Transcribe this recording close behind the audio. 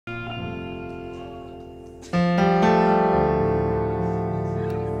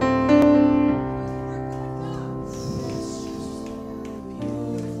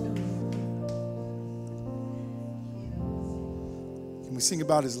sing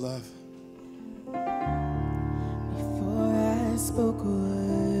about his love? Before I spoke a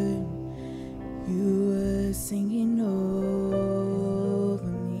word, you were singing over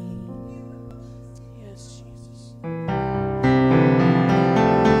me. Yes, Jesus.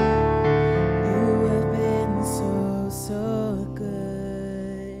 You have been so, so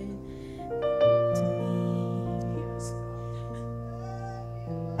good to me. Yes.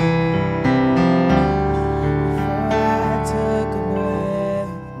 Before I took a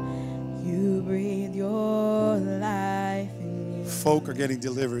breath, you breathed your life in me. Folk are getting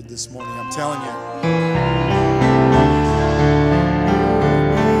delivered this morning, I'm telling you.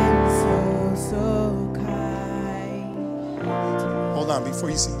 Hold on, before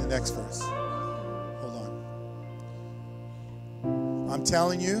you sing the next verse. Hold on. I'm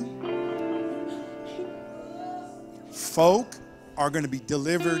telling you, folk are going to be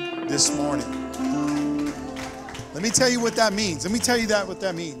delivered this morning. Let me tell you what that means. Let me tell you what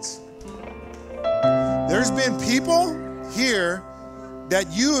that means. There's been people here that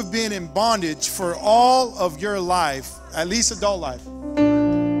you have been in bondage for all of your life, at least adult life.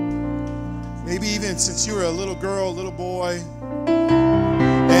 Maybe even since you were a little girl, little boy.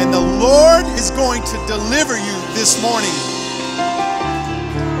 And the Lord is going to deliver you this morning.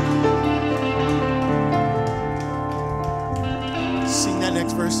 Sing that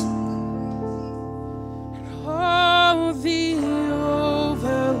next verse. Oh, the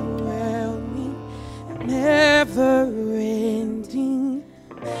overwhelming, never-ending,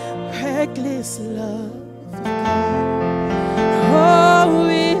 reckless love of God. Oh,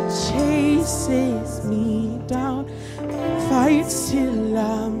 it chases me down, fights till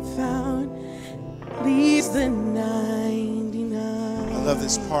I'm found, leaves the 99. I love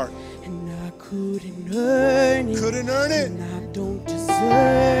this part. And I couldn't earn it. Couldn't earn it. And I don't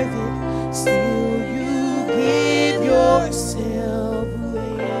deserve it. Still you give yourself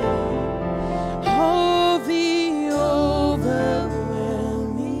away. Oh, the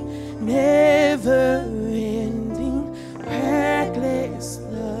overwhelming, never-ending, reckless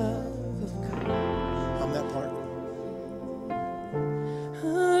love of God. I'm that part.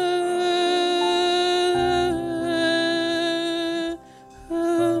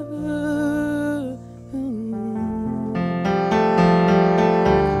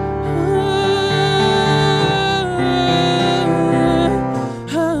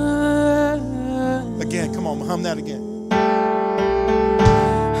 Again, come on, hum that again.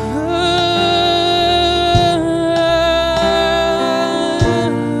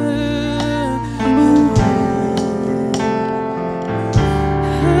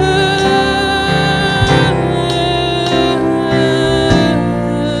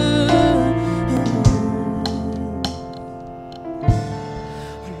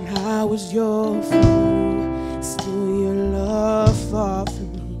 When I was your fool, still your love fought for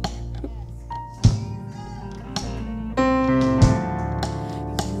me.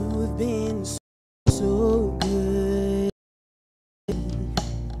 You have been so, so good.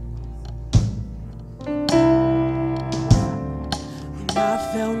 When I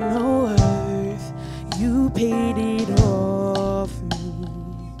felt no worth, you paid it all for me.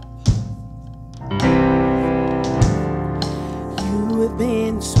 You have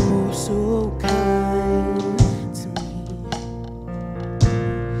been so, so kind to me.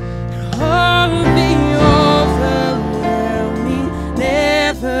 Oh, the overwhelming,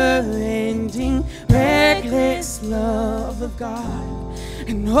 never-ending, reckless love of God.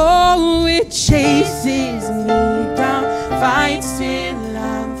 And oh, it chases me down, fights till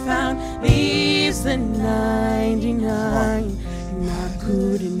I'm found, leaves the 99. And I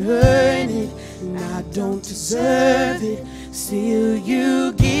couldn't earn it, and I don't deserve it. Still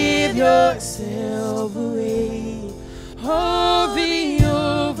you give yourself away. Oh, the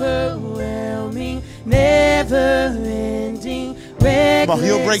overwhelming, never-ending, reckless. Come on,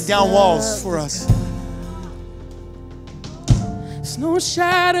 he'll break down walls for us. There's no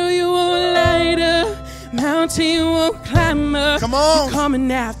shadow you won't light up, mountain you won't climb up. Come on. You're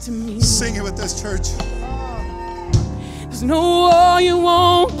coming after me. Sing it with us, church. There's no wall you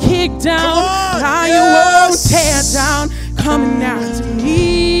won't kick down, lie Yes. you won't tear down, coming after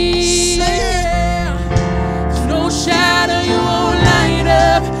me. Sing it. There's no shadow you won't light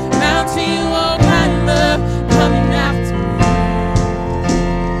up, mountain you won't climb up, coming after me.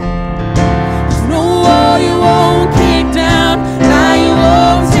 There's no wall you won't kick down, lie you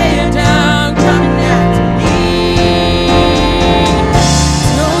won't tear down, coming after me.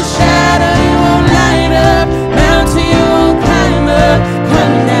 There's no shadow you won't light up, mountain you won't climb up,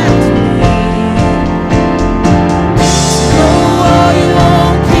 coming after me. No wall you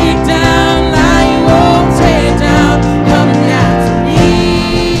won't kick down, lie you won't tear down, coming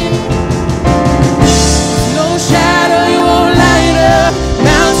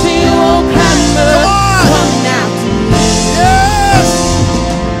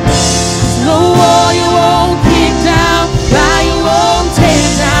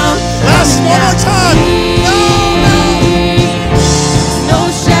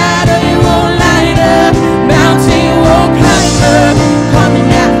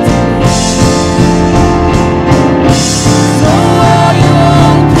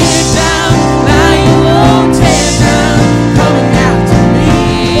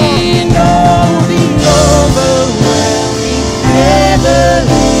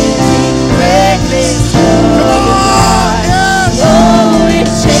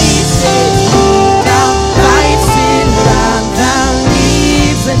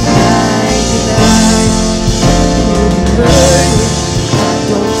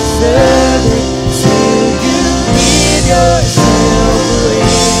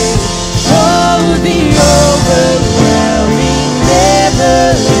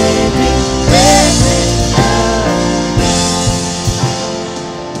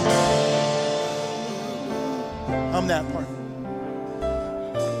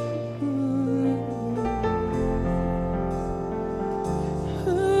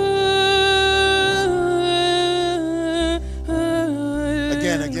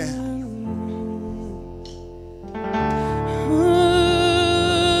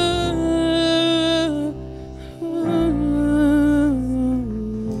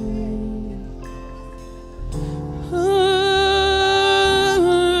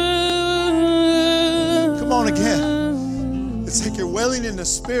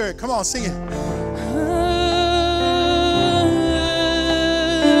Spirit. Come on, sing it.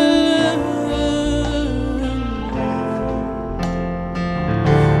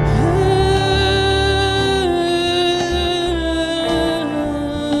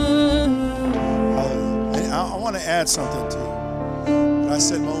 I want to add something to what I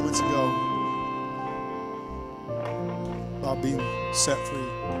said moments ago about being set free.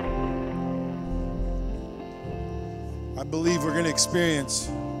 I believe we're going to experience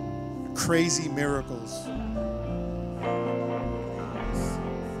crazy miracles.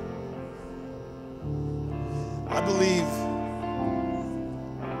 I believe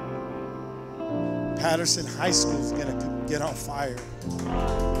Patterson High School is going to get on fire.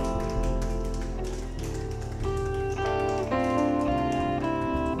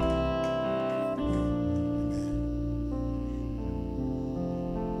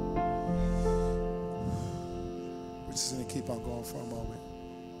 We're just going to keep on going for a moment.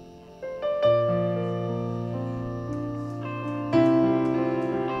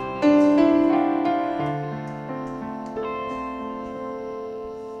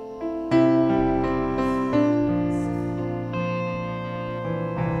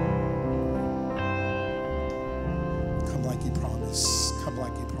 Come like you promised. Come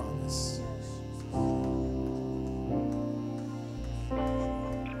like you promised.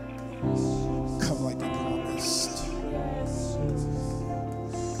 Come like you promised.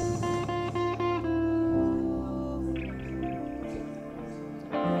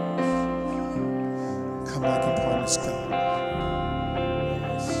 Come like you promised, God.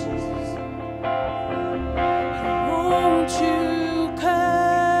 Won't you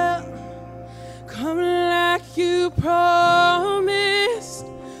come? Come like you promised.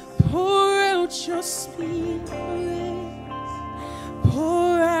 Pour out your spirit.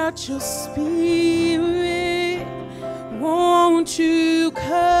 Pour out your spirit. Won't you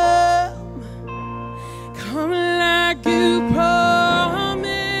come? Come like you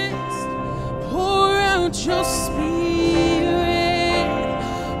promised. Pour out your spirit.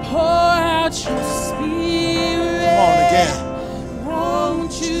 Pour out your spirit. Come on again.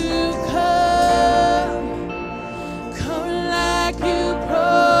 Won't you come? Come like you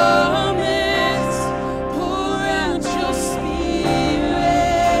promised. Pour out your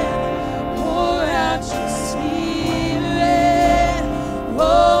spirit. Pour out your spirit.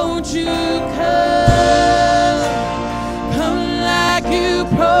 Won't you come? Come like you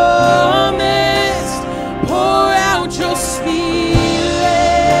promised. Pour out your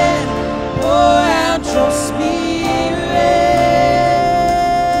spirit. Pour out your spirit.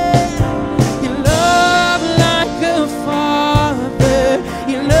 You love like a father.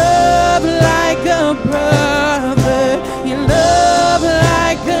 You love like a brother. You love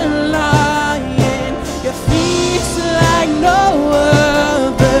like a lion. You feast like no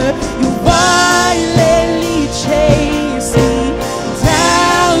other. You violently chase me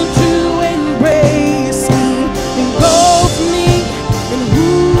down to embrace me, engulf me in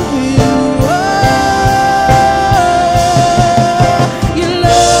who you are. You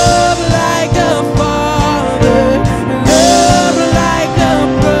love like a father. You love like a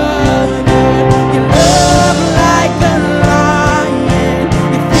brother. You love like a lion.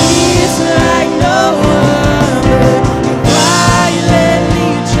 You feast like no other. You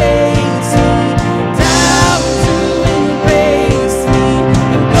violently chase me down to embrace me,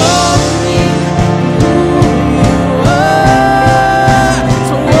 engulf me in who you are.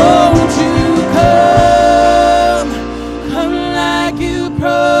 So won't you come? Come like you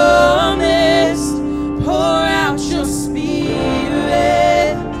promised. Pour out your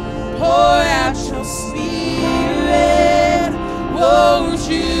spirit. Pour out your spirit. Won't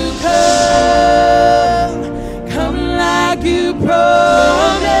you come? Come like you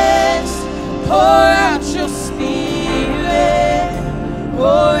promised. Pour out your spirit.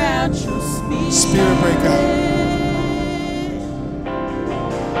 Pour out your spirit. Spirit break out.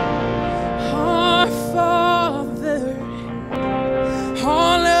 Our Father,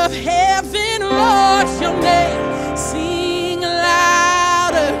 all of heaven roars your name. Sing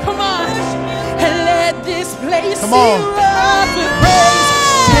louder, come on, and let this place Come on. erupt with praise.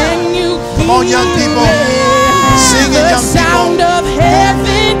 Can you Come on, young people. hear Sing it, the young sound people. of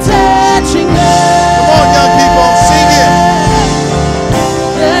heaven touching us? Come on, young people. Sing it.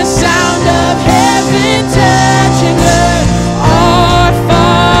 The sound of heaven touching earth. Our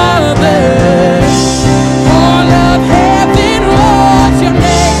Father, all of heaven roars your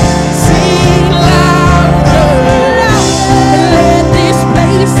name. Sing louder, and let this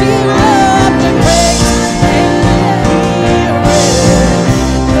place erupt with praise. Can you hear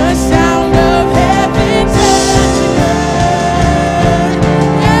it? The sound of heaven touching earth.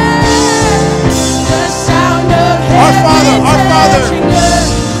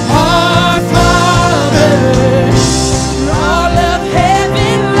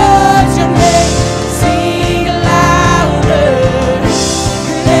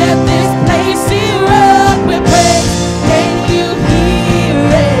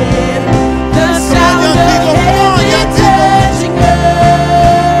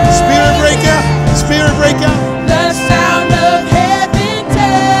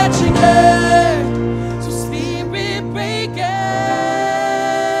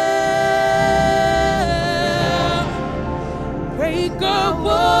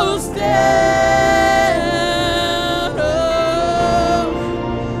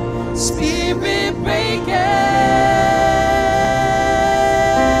 Spirit breaker.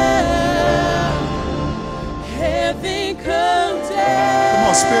 Heaven come down. Come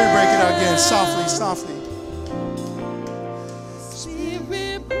on, Spirit, break it out again. Softly, softly.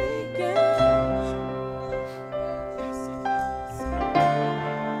 Spirit breaker.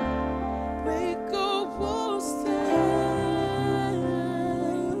 Break all walls down.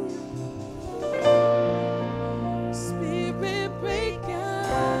 Spirit breaker.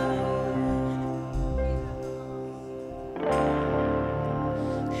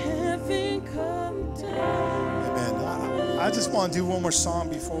 Heaven come down. Amen. I just want to do one more song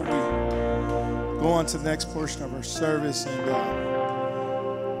before we go on to the next portion of our service. And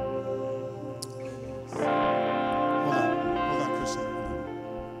hold on, Kristen.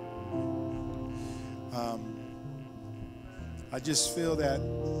 I just feel that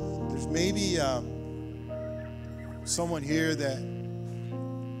there's maybe someone here that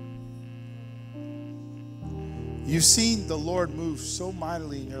you've seen the Lord move so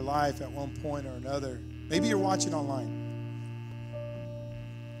mightily in your life at one point or another. Maybe you're watching online.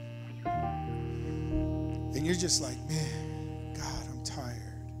 And you're just like, man, God, I'm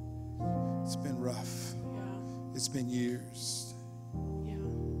tired. It's been rough. Yeah. It's been years. Yeah.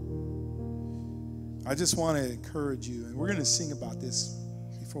 I just want to encourage you, and we're going to sing about this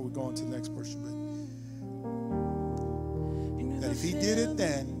before we go on to the next portion, but that if he did it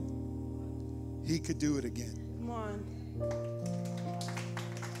then, he could do it again. Come on.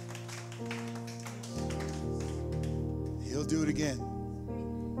 He'll do it again.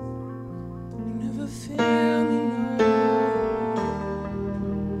 You never fail me, no.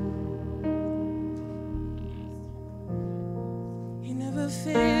 You never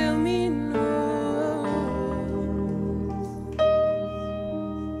fail me, no.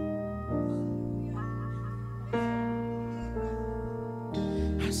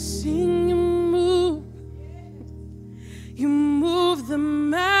 I sing you move. You move the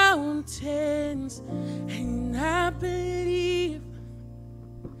mountains, and I believe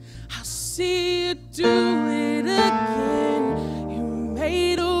I'll see you do it again. You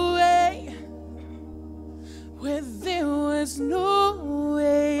made a way where there was no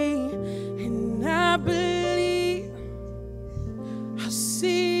way, and I believe I'll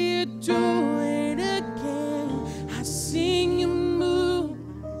see you do it again. I sing you move.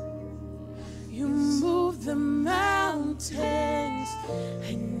 You move the mountains,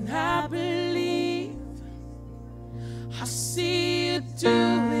 and I believe I'll see you do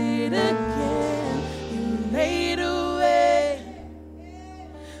it again. You made a way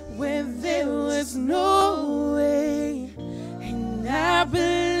where there was no way, and I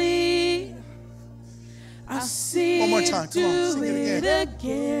believe I'll see One more you time. Come on, do sing it it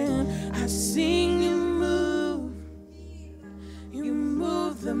again. I sing you move. You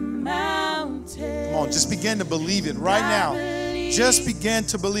move the mountains. Come on, just begin to believe it right now. Just begin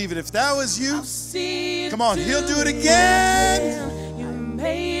to believe it. If that was you, come on, he'll do it again. You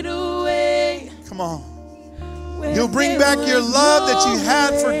made a way. Come on. He'll bring back your love that you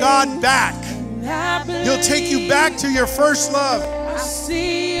had for God back. He'll take you back to your first love. I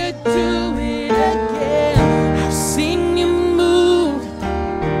see you do it again. I've seen you move.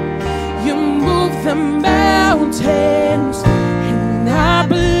 You move the mountains.